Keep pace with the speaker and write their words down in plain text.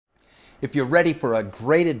If you're ready for a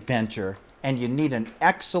great adventure and you need an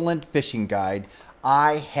excellent fishing guide,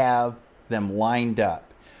 I have them lined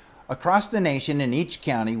up. Across the nation, in each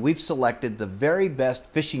county, we've selected the very best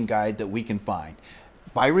fishing guide that we can find.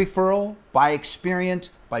 By referral, by experience,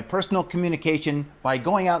 by personal communication, by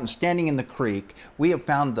going out and standing in the creek, we have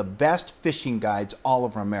found the best fishing guides all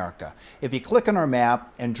over America. If you click on our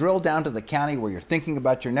map and drill down to the county where you're thinking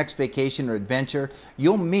about your next vacation or adventure,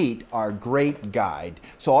 you'll meet our great guide.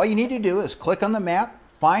 So all you need to do is click on the map,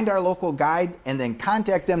 find our local guide, and then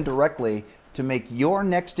contact them directly to make your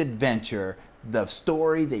next adventure the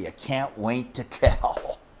story that you can't wait to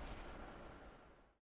tell.